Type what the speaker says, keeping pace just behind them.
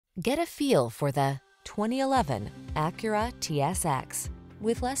Get a feel for the 2011 Acura TSX.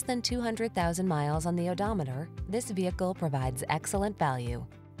 With less than 200,000 miles on the odometer, this vehicle provides excellent value.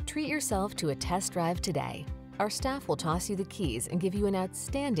 Treat yourself to a test drive today. Our staff will toss you the keys and give you an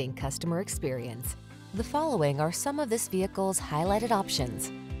outstanding customer experience. The following are some of this vehicle's highlighted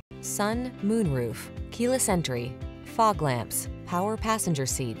options: sun, moonroof, keyless entry, fog lamps, power passenger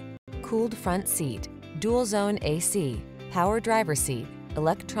seat, cooled front seat, dual zone AC, power driver seat,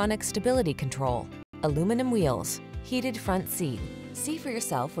 electronic stability control, aluminum wheels, heated front seat. See for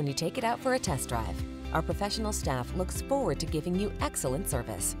yourself when you take it out for a test drive. Our professional staff looks forward to giving you excellent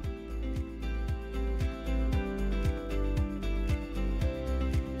service.